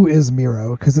 who is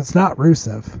Miro? Because it's not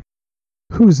Rusev.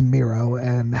 Who's Miro,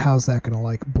 and how's that going to,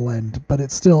 like, blend? But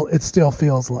it still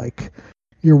feels like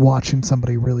you're watching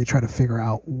somebody really try to figure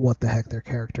out what the heck their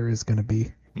character is going to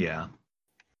be. Yeah.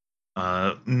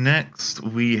 Next,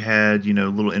 we had,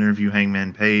 little interview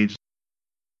Hangman Page,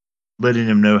 letting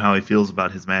him know how he feels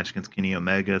about his match against Kenny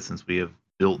Omega, since we have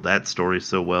built that story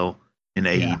so well in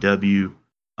AEW.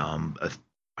 A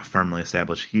firmly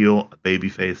established heel, a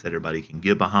babyface that everybody can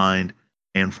get behind,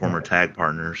 and former tag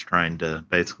partners trying to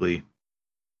basically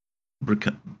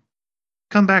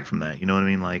come back from that. You know what I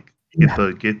mean? Like, get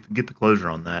the closure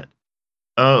on that.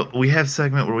 We have a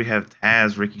segment where we have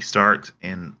Taz, Ricky Starks,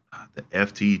 and the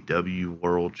FTW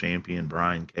World Champion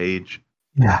Brian Cage.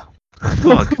 Yeah.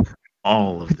 Fuck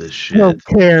all of this shit. Don't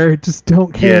care. Just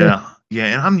don't care. Yeah,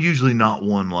 and I'm usually not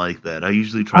one like that. I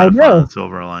usually try to find the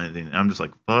silver lining. I'm just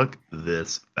like, fuck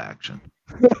this faction.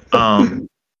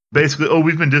 Basically,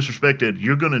 we've been disrespected.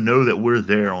 You're going to know that we're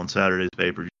there on Saturday's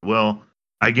pay-per-view. Well,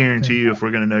 I guarantee you, if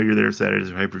we're going to know you're there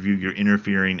Saturday's pay-per-view, you're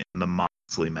interfering in the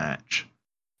Moxley match.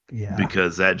 Yeah.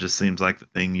 Because that just seems like the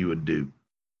thing you would do.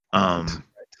 Right.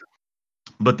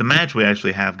 But the match we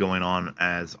actually have going on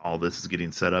as all this is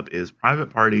getting set up is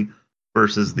Private Party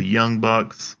versus the Young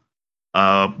Bucks.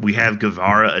 We have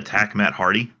Guevara attack Matt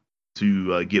Hardy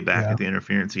to get back at the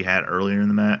interference he had earlier in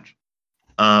the match.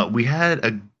 We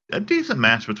had a decent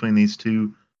match between these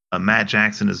two. Matt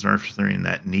Jackson is nursing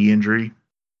that knee injury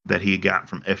that he got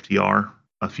from FTR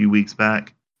a few weeks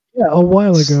back. Yeah, a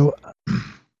while ago.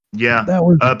 Yeah, that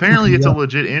was apparently it's a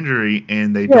legit injury,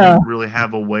 and they don't really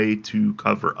have a way to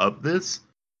cover up this,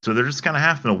 so they're just kind of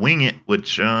having to wing it.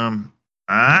 Which I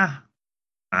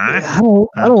don't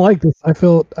like this.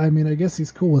 I mean, I guess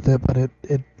he's cool with it, but it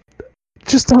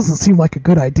just doesn't seem like a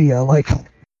good idea. Like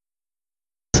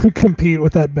to compete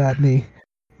with that bad knee,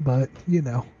 but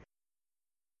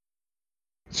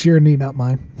it's your knee, not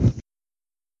mine.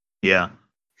 Yeah.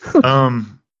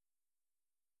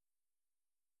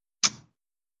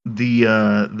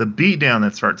 The beatdown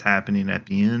that starts happening at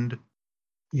the end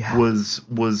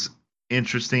was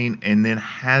interesting, and then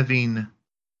having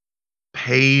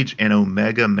Paige and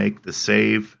Omega make the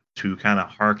save to kind of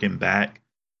harken back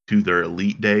to their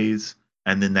elite days,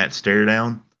 and then that stare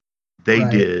down, they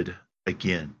did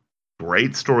again.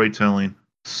 Great storytelling,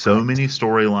 so many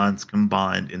storylines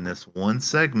combined in this one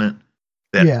segment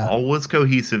that all was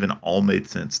cohesive and all made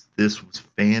sense. This was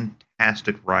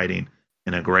fantastic writing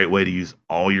and a great way to use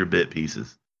all your bit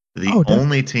pieces. The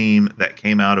only team that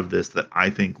came out of this that I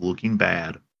think looking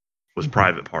bad was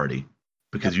Private Party,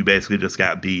 because you basically just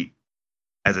got beat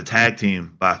as a tag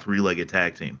team by a 3-legged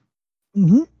tag team.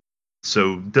 Mm-hmm.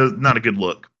 So not a good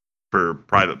look for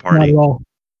Private Party. Not at all.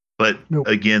 But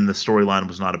again, the storyline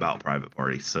was not about Private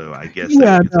Party, so I guess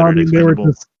they were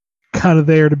just kind of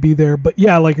there to be there. But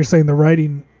yeah, like you're saying, the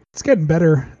writing, it's getting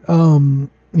better.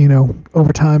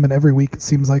 Over time and every week it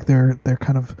seems like they're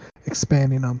kind of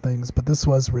expanding on things. But this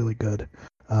was really good.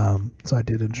 So I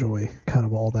did enjoy kind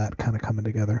of all that kind of coming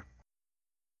together.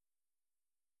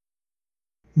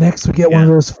 Next, we get one of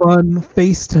those fun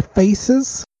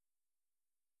face-to-faces.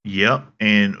 Yep,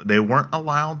 and they weren't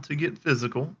allowed to get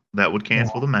physical. That would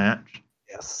cancel the match.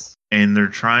 Yes. And they're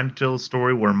trying to tell a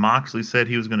story where Moxley said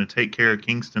he was going to take care of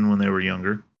Kingston when they were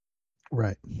younger.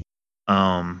 Right.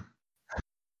 I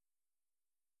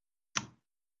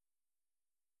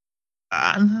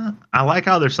like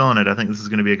how they're selling it. I think this is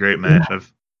going to be a great match. Yeah.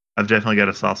 I've definitely got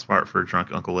a soft spot for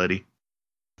Drunk Uncle Eddie.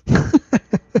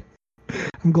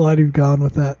 I'm glad you've gone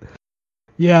with that.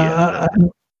 Yeah.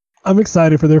 I'm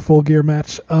excited for their Full Gear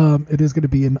match. It is going to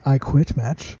be an I Quit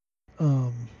match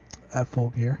at Full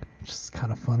Gear, which is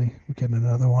kind of funny. We're getting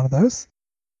another one of those.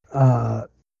 But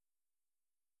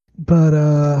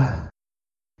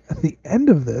at the end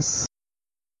of this,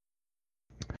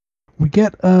 we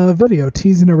get a video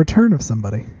teasing a return of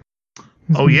somebody.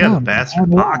 Oh yeah, the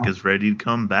bastard Pac is ready to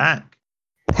come back.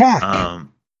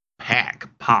 Pac,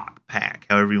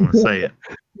 however you want to say it.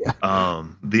 Yeah.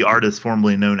 The artist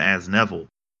formerly known as Neville.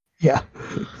 Yeah.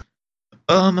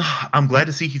 I'm glad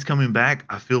to see he's coming back.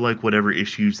 I feel like whatever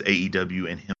issues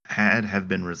AEW and him have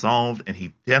been resolved, and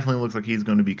he definitely looks like he's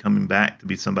going to be coming back to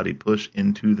be somebody pushed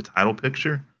into the title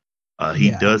picture.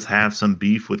 He does have some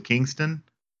beef with Kingston,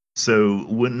 so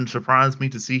wouldn't surprise me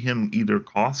to see him either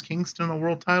cost Kingston a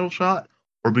world title shot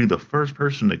or be the first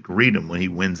person to greet him when he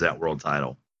wins that world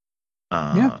title.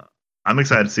 I'm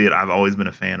excited to see it. I've always been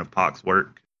a fan of Pac's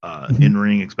work, in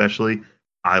ring especially.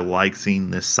 I like seeing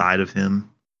this side of him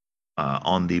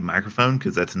on the microphone,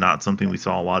 because that's not something we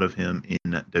saw a lot of him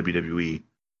in WWE.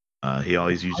 He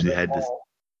always usually had this.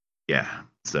 Yeah,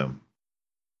 so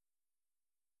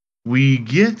we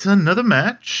get another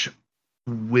match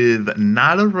with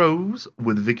Nyla Rose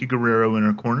with Vicky Guerrero in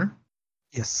her corner.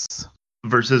 Yes.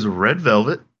 Versus Red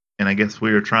Velvet, and I guess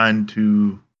we are trying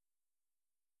to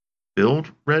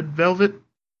build Red Velvet,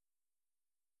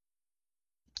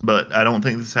 but I don't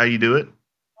think this is how you do it.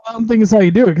 I don't think it's how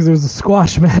you do it, because it was a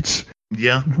squash match.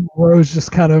 Yeah. Rose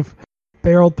just kind of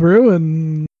barreled through,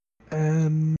 and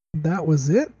that was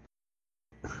it.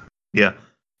 Yeah.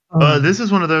 This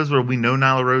is one of those where we know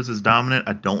Nyla Rose is dominant.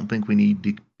 I don't think we need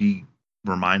to be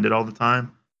reminded all the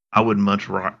time. I would much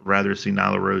rather see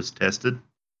Nyla Rose tested.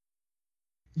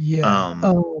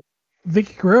 Yeah.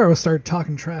 Vicky Guerrero started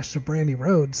talking trash to Brandy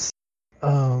Rhodes,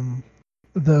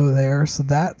 though there, so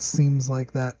that seems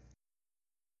like that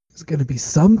is going to be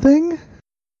something.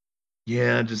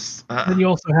 Yeah, just. Then you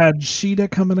also had Sheeta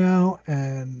coming out,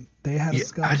 and they had a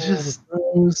scuffle with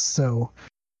Rose. So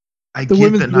I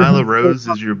get that Nyla Rose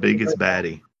is your biggest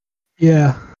baddie.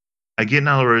 Yeah, I get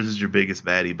Nyla Rose is your biggest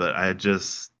baddie, but I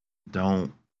just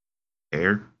don't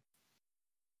care.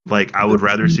 Like, I would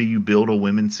rather see you build a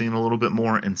women's scene a little bit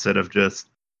more instead of just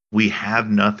we have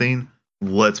nothing.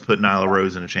 Let's put Nyla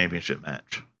Rose in a championship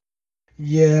match.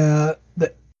 Yeah,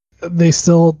 they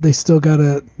still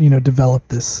gotta develop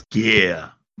this. Yeah,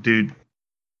 dude,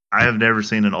 I have never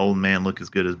seen an old man look as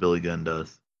good as Billy Gunn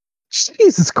does.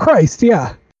 Jesus Christ,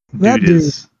 yeah, that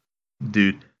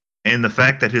dude, and the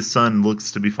fact that his son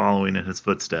looks to be following in his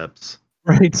footsteps,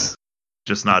 right?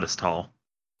 Just not as tall.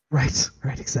 Right,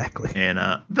 exactly. And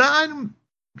the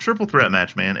triple threat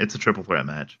match, man. It's a triple threat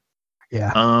match.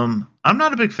 Yeah. I'm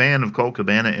not a big fan of Colt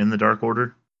Cabana in the Dark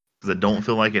Order because I don't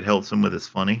feel like it helps him with his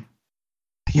funny.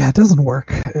 Yeah, it doesn't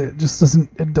work. It just doesn't.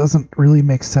 It doesn't really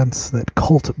make sense that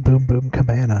Colt Boom Boom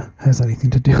Cabana has anything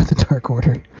to do with the Dark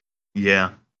Order.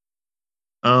 Yeah.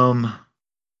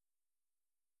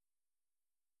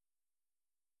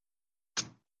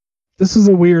 This is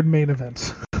a weird main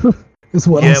event. Is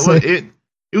what I'll say.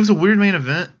 It was a weird main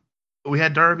event. We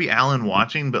had Darby Allin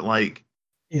watching, but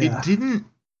it didn't.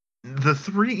 The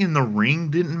three in the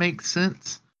ring didn't make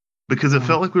sense because it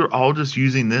felt like we were all just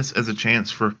using this as a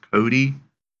chance for Cody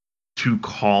to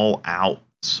call out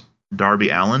Darby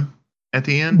Allin at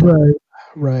the end.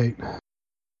 Right.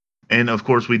 And of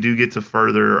course, we do get to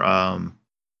further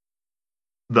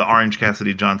the Orange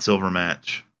Cassidy John Silver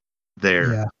match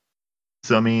there. Yeah.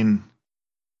 So I mean,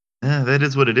 that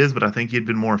is what it is. But I think he'd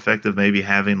been more effective maybe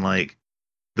having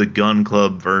the Gun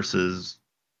Club versus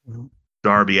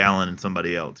Darby Allin and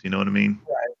somebody else. You know what I mean?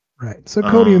 Right. So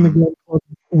Cody and the Gun Club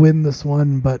win this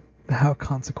one, but how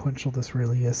consequential this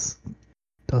really is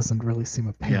doesn't really seem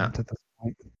apparent at this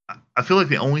point. I feel like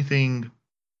the only thing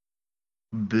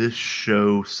this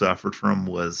show suffered from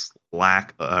was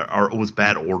lack or was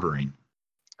bad ordering.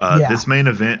 This main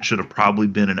event should have probably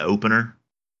been an opener.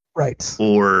 Right.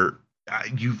 Or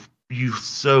you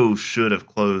so should have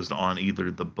closed on either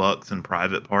the Bucks and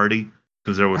Private Party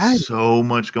because there was so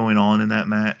much going on in that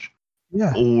match.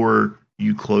 Yeah. Or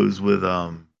you close with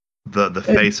the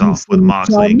face off with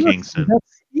Moxley and Kingston.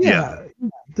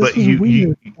 But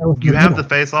you have the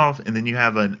face off and then you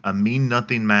have a mean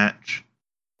nothing match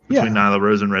between Nyla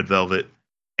Rose and Red Velvet,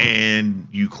 and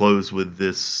you close with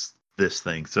this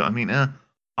thing. So I mean,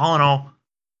 all in all,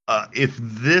 if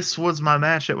this was my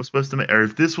match that was supposed to make, or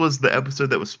if this was the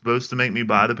episode that was supposed to make me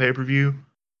buy the pay-per-view,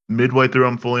 midway through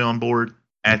I'm fully on board.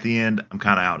 At the end, I'm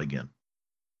kind of out again.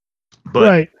 But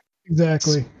right,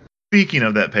 exactly. Speaking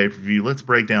of that pay-per-view, let's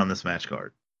break down this match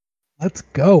card. Let's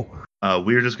go.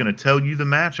 We're just going to tell you the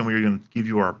match, and we're going to give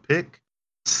you our pick.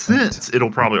 Since it'll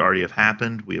probably already have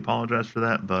happened, we apologize for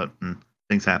that, but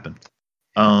things happen.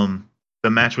 The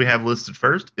match we have listed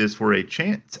first is for a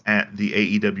chance at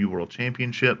the AEW World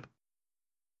Championship.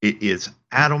 It is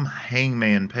Adam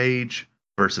Hangman Page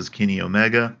versus Kenny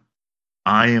Omega.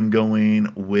 I am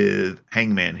going with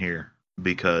Hangman here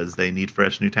because they need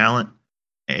fresh new talent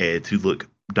to look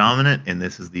dominant, and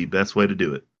this is the best way to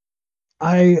do it.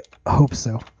 I hope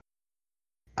so.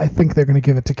 I think they're going to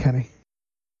give it to Kenny.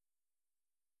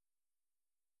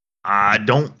 I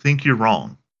don't think you're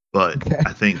wrong, but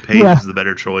I think Page is the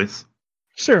better choice.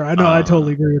 Sure, I know. I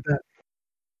totally agree with that.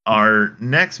 Our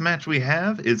next match we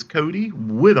have is Cody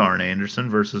with Arn Anderson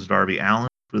versus Darby Allin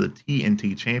for the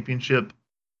TNT Championship.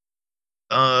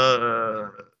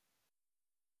 I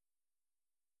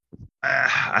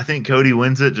think Cody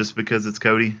wins it just because it's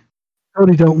Cody.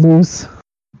 Cody don't lose.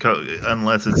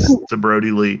 Unless it's to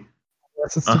Brody Lee.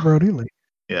 Unless it's to Brody Lee.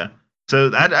 Yeah.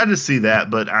 So I just see that,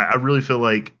 but I really feel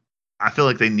like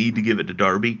they need to give it to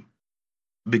Darby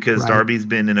because Darby's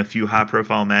been in a few high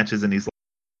profile matches and he's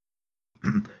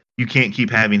like, you can't keep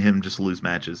having him just lose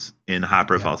matches in high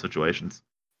profile situations.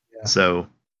 Yeah. So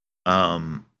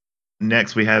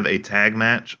next we have a tag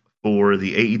match for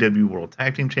the AEW World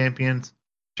Tag Team Championship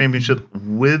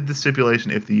with the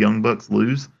stipulation if the Young Bucks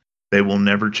lose, they will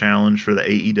never challenge for the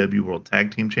AEW World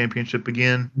Tag Team Championship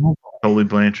again. Tully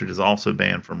Blanchard is also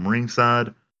banned from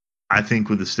ringside. I think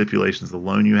with the stipulations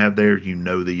alone you have there, you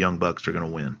know the Young Bucks are going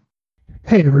to win.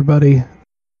 Hey, everybody.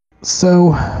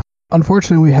 So,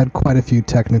 unfortunately, we had quite a few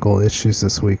technical issues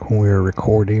this week when we were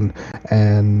recording,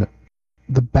 and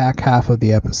the back half of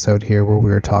the episode here where we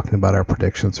were talking about our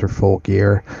predictions for Full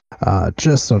Gear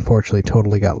just unfortunately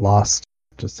totally got lost.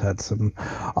 Just had some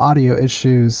audio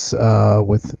issues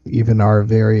with even our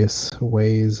various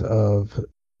ways of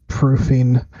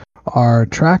proofing our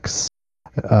tracks.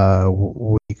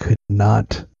 We could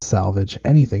not salvage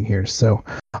anything here. So,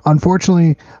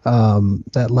 unfortunately,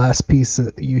 that last piece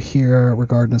that you hear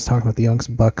regarding us talking about the Young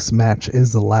Bucks match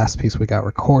is the last piece we got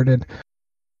recorded.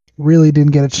 Really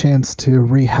didn't get a chance to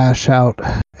rehash out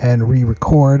and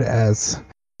re-record as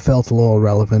felt a little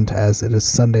relevant as it is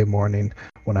Sunday morning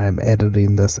when I'm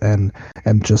editing this and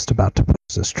am just about to push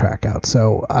this track out.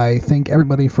 So I thank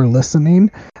everybody for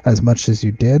listening as much as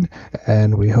you did,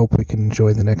 and we hope we can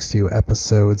enjoy the next few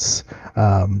episodes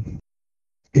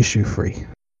issue free.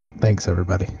 Thanks,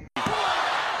 everybody.